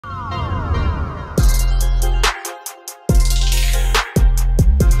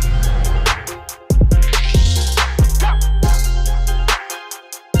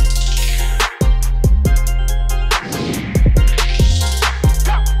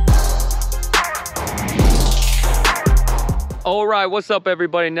All right, what's up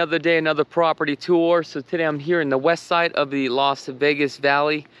everybody? Another day, another property tour. So today I'm here in the west side of the Las Vegas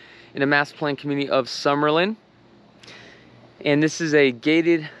Valley in the master plan community of Summerlin. And this is a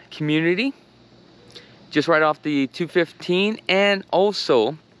gated community just right off the 215 and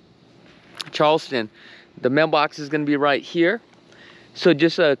also Charleston. The mailbox is going to be right here. So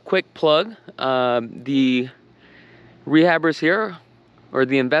just a quick plug, the rehabbers here, or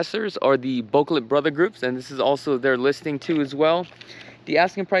the investors, are the Booklet Brother Groups, and this is also their listing too as well. The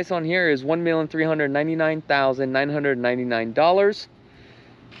asking price on here is $1,399,999.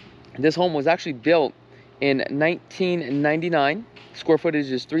 This home was actually built in 1999. Square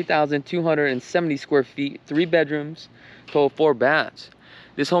footage is 3,270 square feet, 3 bedrooms, total 4 baths.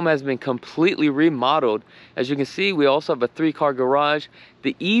 This home has been completely remodeled. As you can see, we also have a 3-car garage.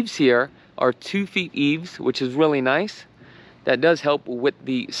 The eaves here are 2-feet eaves, which is really nice. That does help with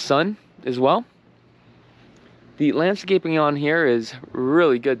the sun as well. The landscaping on here is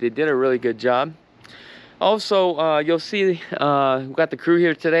really good. They did a really good job. Also, you'll see we got the crew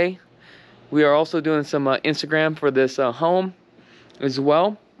here today. We are also doing some Instagram for this home as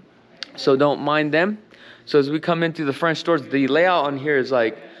well, so don't mind them. So as we come into the French doors, the layout on here is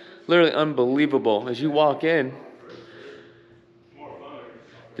like literally unbelievable. As you walk in,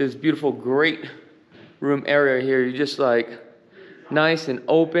 this beautiful great room area here, you just like nice and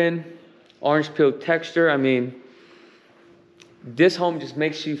open, orange peel texture. I mean, this home just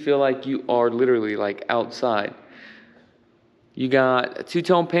makes you feel like you are literally like outside. You got a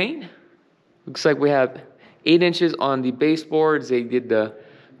 2-tone paint. Looks like we have 8 inches on the baseboards. They did the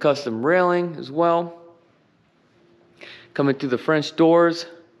custom railing as well. Coming to the French doors.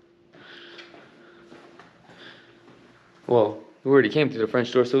 Well, we already came to the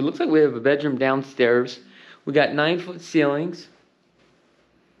French door, so it looks like we have a bedroom downstairs. We got 9-foot ceilings.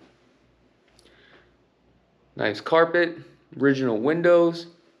 Nice carpet, original windows.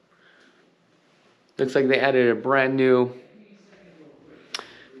 Looks like they added a brand new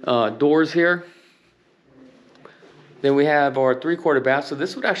doors here. Then we have our 3-quarter bath. So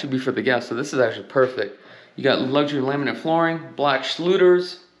this would actually be for the guests. So this is actually perfect. You got luxury laminate flooring, black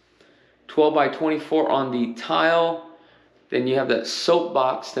Schluters, 12 by 24 on the tile. Then you have that soap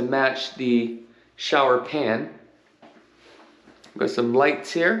box to match the shower pan. Got some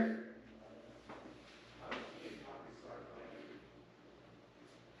lights here.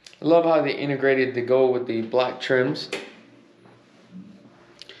 I love how they integrated to go with the black trims.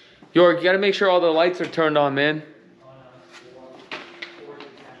 York, you gotta make sure all the lights are turned on, man.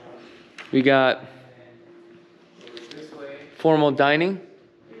 We got formal dining.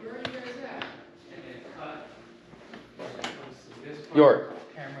 York,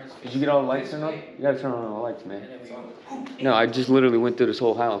 did you get all the lights turned on? You gotta turn on all the lights, man. No, I just literally went through this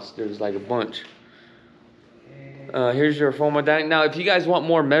whole house. There's like a bunch. Here's your formal dining. Now, if you guys want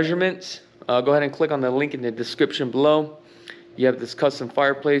more measurements, go ahead and click on the link in the description below. You have this custom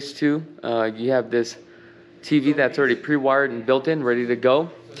fireplace too. You have this TV that's already pre-wired and built in, ready to go.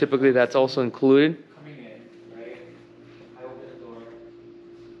 Typically, that's also included.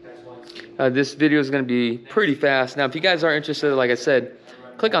 This video is going to be pretty fast. Now, if you guys are interested, like I said,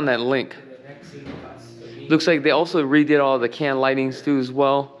 click on that link. Looks like they also redid all the can lightings too as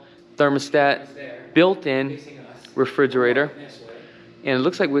well. Thermostat, built-in refrigerator, and it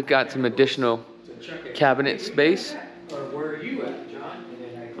looks like we've got some additional cabinet space.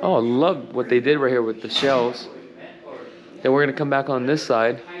 Oh, I love what they did right here with the shelves. Then we're gonna come back on this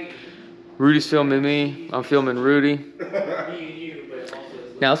side. Rudy's filming me, I'm filming Rudy.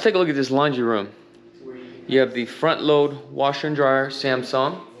 Now let's take a look at this laundry room. You have the front load washer and dryer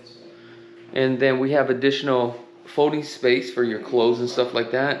Samsung, and then we have additional folding space for your clothes and stuff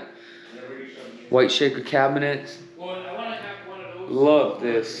like that. White shaker cabinets. Love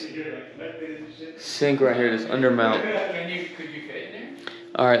this sink right here, this undermount.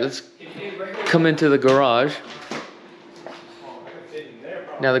 Alright, let's come into the garage.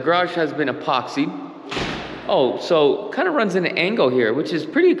 Now the garage has been epoxied. Oh, so kind of runs in an angle here, which is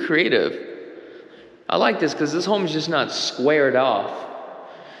pretty creative. I like this because this home is just not squared off.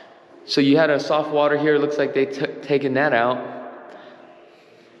 So you had a soft water here. Looks like they taken that out.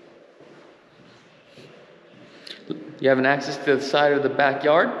 You have an access to the side of the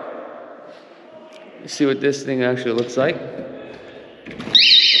backyard. Let's see what this thing actually looks like.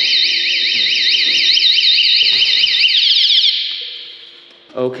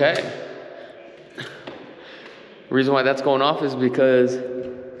 Okay. The reason why that's going off is because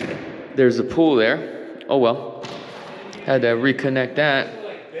there's a pool there. Oh well. Had to reconnect that.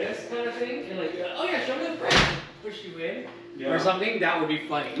 Like this kind of thing, and like, oh yeah, show me the frame. Push you in. Yeah. something, that would be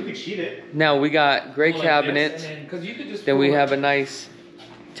funny. We could cheat it. Now we got gray cabinets. Then we have a nice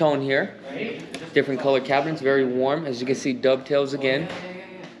tone here. Different color cabinets, very warm. As you can see, dovetails again.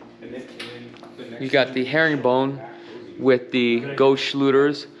 You got the herringbone with the ghost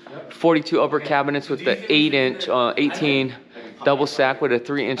Schluters. 42 upper cabinets with the 8-inch, 18 double stack with a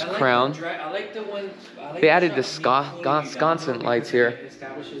 3-inch crown. They added the sconson lights here.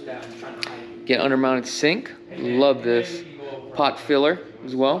 Get undermounted sink. Love this. Pot filler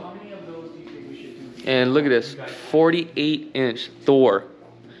as well. And look at this, 48-inch Thor.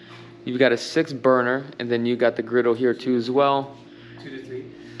 You've got a 6 burner, and then you got the griddle here too as well. 2 to 3.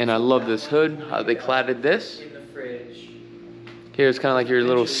 And I love this hood, how they cladded this. Here's kind of like your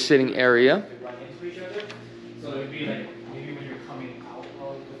little sitting area.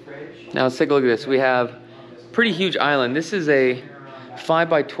 Now let's take a look at this. We have pretty huge island. This is a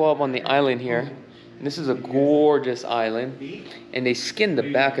 5x12 on the island here. And this is a gorgeous island. And they skinned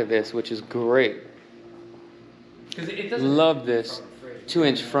the back of this, which is great. Love this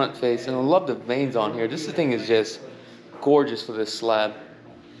 2-inch front face. And I love the veins on here. This thing is just gorgeous for this slab.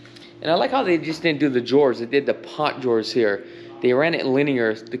 And I like how they just didn't do the drawers. They did the pot drawers here. They ran it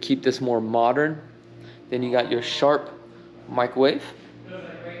linear to keep this more modern. Then you got your sharp microwave.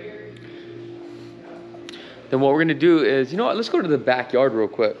 Then what we're gonna do is, you know what, let's go to the backyard real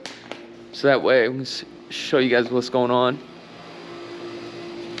quick. So that way we can show you guys what's going on.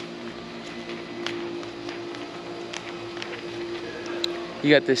 You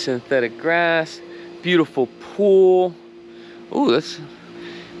got this synthetic grass, beautiful pool. Ooh, that's...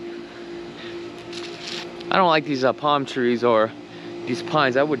 I don't like these palm trees or these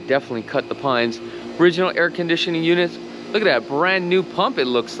pines. I would definitely cut the pines. Original air conditioning units. Look at that brand new pump it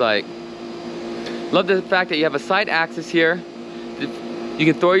looks like. Love the fact that you have a side access here. You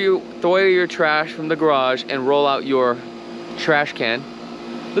can throw your trash from the garage and roll out your trash can.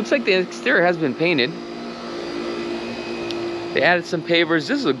 Looks like the exterior has been painted. They added some pavers.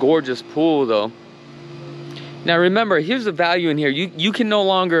 This is a gorgeous pool though. Now remember, here's the value in here. You can no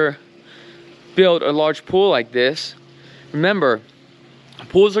longer build a large pool like this. Remember,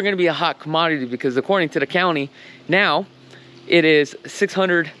 pools are going to be a hot commodity because according to the county, now it is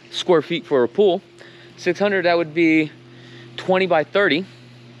 600 square feet for a pool. 600, that would be 20 by 30.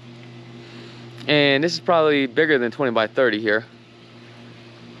 And this is probably bigger than 20 by 30 here.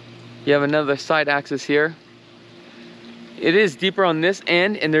 You have another side access here. It is deeper on this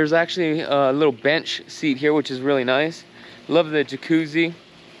end, and there's actually a little bench seat here, which is really nice. Love the jacuzzi.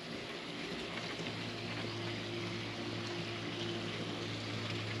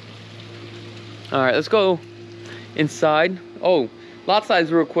 All right, let's go inside. Oh, lot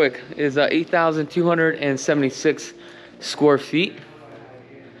size real quick is 8,276 square feet.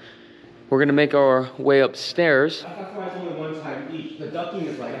 We're gonna make our way upstairs. That's why it's only one time each. The ducting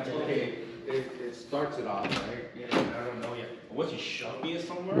is like, okay, it starts it off, right? Yeah, I don't know yet. Once you shove me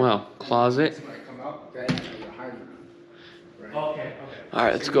somewhere. Wow, closet. Okay. All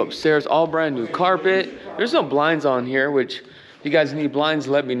right, let's go upstairs. All brand new carpet. There's no blinds on here, which if you guys need blinds,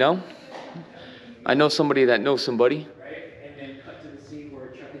 let me know. I know somebody that knows somebody.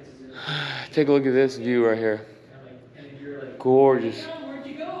 Take a look at this view right here. Gorgeous.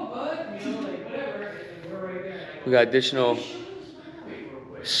 We got additional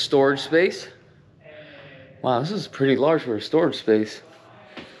storage space. Wow, this is pretty large for a storage space.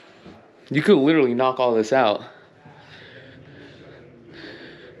 You could literally knock all this out.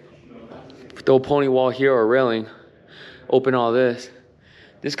 Throw a pony wall here or a railing. Open all this.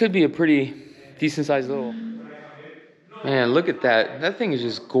 This could be a pretty decent sized little... Man, look at that. That thing is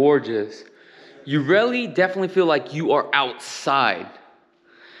just gorgeous. You really definitely feel like you are outside.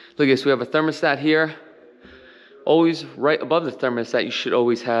 Look at this, we have a thermostat here. Always right above the thermostat, you should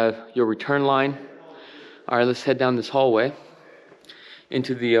always have your return line. All right, let's head down this hallway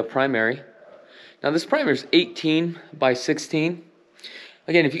into the primary. Now this primary is 18 by 16.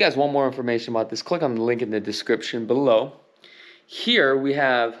 Again, if you guys want more information about this, click on the link in the description below. Here we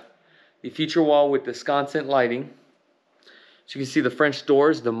have the feature wall with the sconset lighting. So you can see the French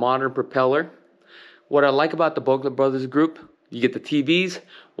doors, the modern propeller. What I like about the Bogler Brothers group, you get the TVs,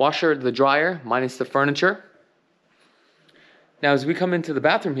 washer, the dryer, minus the furniture. Now as we come into the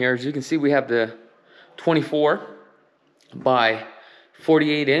bathroom here, as you can see, we have the 24 by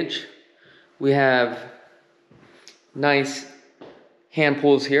 48 inch. We have nice hand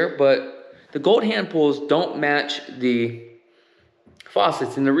pulls here, but the gold hand pulls don't match the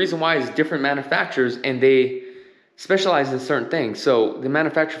faucets. And the reason why is different manufacturers and they specialize in certain things. So the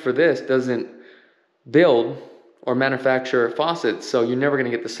manufacturer for this doesn't build or manufacture faucets, so you're never gonna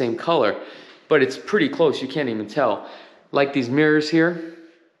get the same color, but it's pretty close, you can't even tell. like these mirrors here.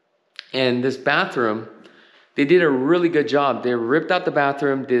 And this bathroom, they did a really good job. They ripped out the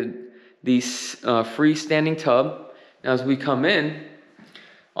bathroom, did the freestanding tub. Now as we come in,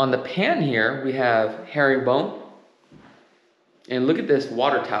 on the pan here, we have herringbone. And look at this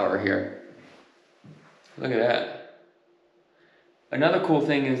water tower here. Look at that. Another cool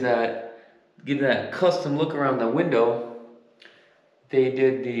thing is that, give that custom look around the window, they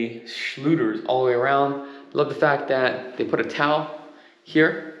did the schluters all the way around. Love the fact that they put a towel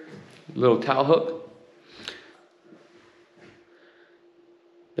here. Little towel hook.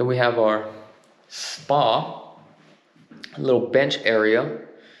 Then we have our spa, a little bench area.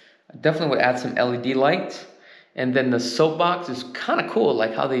 I definitely would add some LED lights. And then the soapbox is kind of cool,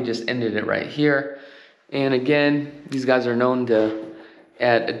 like how they just ended it right here. And again, these guys are known to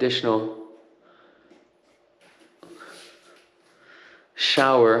add additional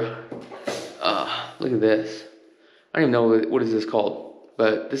shower. Look at this. I don't even know what is this called.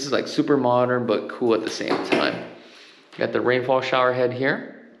 But this is like super modern, but cool at the same time. You got the rainfall shower head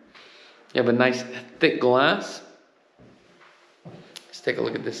here. You have a nice thick glass. Let's take a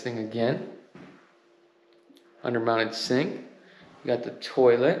look at this thing again. Under-mounted sink. You got the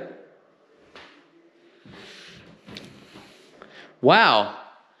toilet. Wow.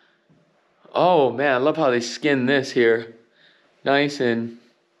 Oh man, I love how they skin this here. Nice and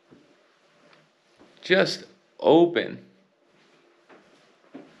just open.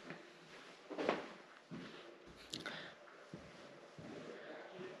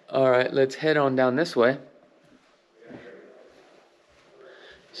 All right, let's head on down this way.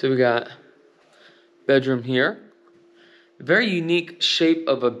 So we got bedroom here. Very unique shape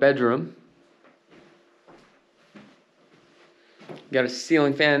of a bedroom. Got a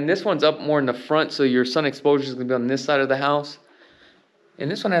ceiling fan. This one's up more in the front, so your sun exposure is gonna be on this side of the house.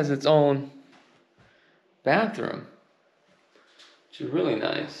 And this one has its own bathroom, which is really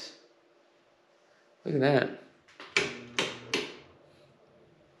nice. Look at that.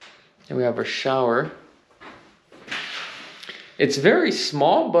 And we have our shower. It's very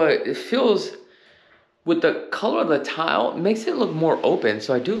small, but it feels, with the color of the tile, it makes it look more open,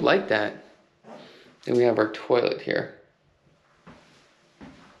 so I do like that. Then we have our toilet here.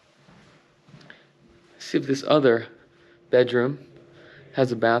 Let's see if this other bedroom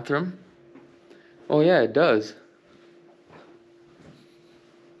has a bathroom. Oh yeah, it does.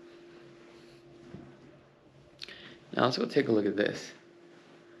 Now let's go take a look at this.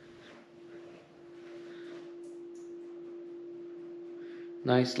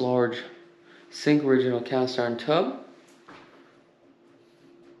 Nice large sink, original cast iron tub.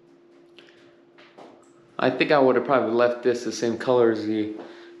 I think I would have probably left this the same color as the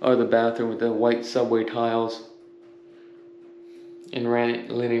other bathroom with the white subway tiles and ran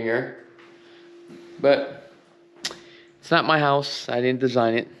it linear. But it's not my house. I didn't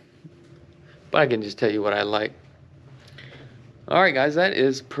design it. But I can just tell you what I like. Alright guys, that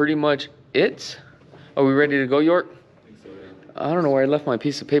is pretty much it. Are we ready to go, York? I don't know where I left my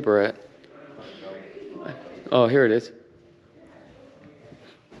piece of paper at. Oh, here it is.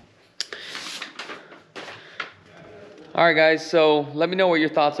 Alright guys, so let me know what your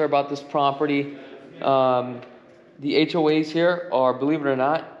thoughts are about this property. The HOAs here are, believe it or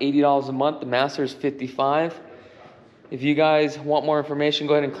not, $80 a month. The master is $55. If you guys want more information,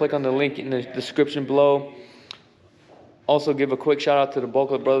 go ahead and click on the link in the description below. Also give a quick shout out to the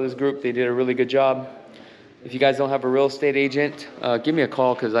Bulklet Brothers group. They did a really good job. If you guys don't have a real estate agent, give me a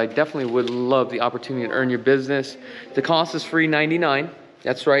call, because I definitely would love the opportunity to earn your business. The cost is free $99.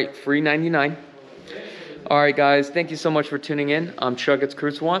 That's right, free $99. All right, guys, thank you so much for tuning in. I'm Chakits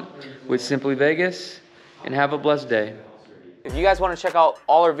Krulsawat with Simply Vegas, and have a blessed day. If you guys want to check out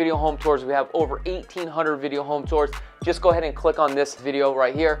all our video home tours, we have over 1,800 video home tours. Just go ahead and click on this video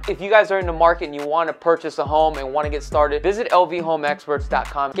right here. If you guys are in the market and you want to purchase a home and want to get started, visit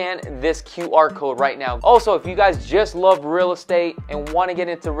lvhomeexperts.com. Scan this QR code right now. Also, if you guys just love real estate and want to get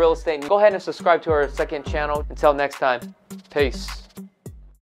into real estate, go ahead and subscribe to our second channel. Until next time, peace.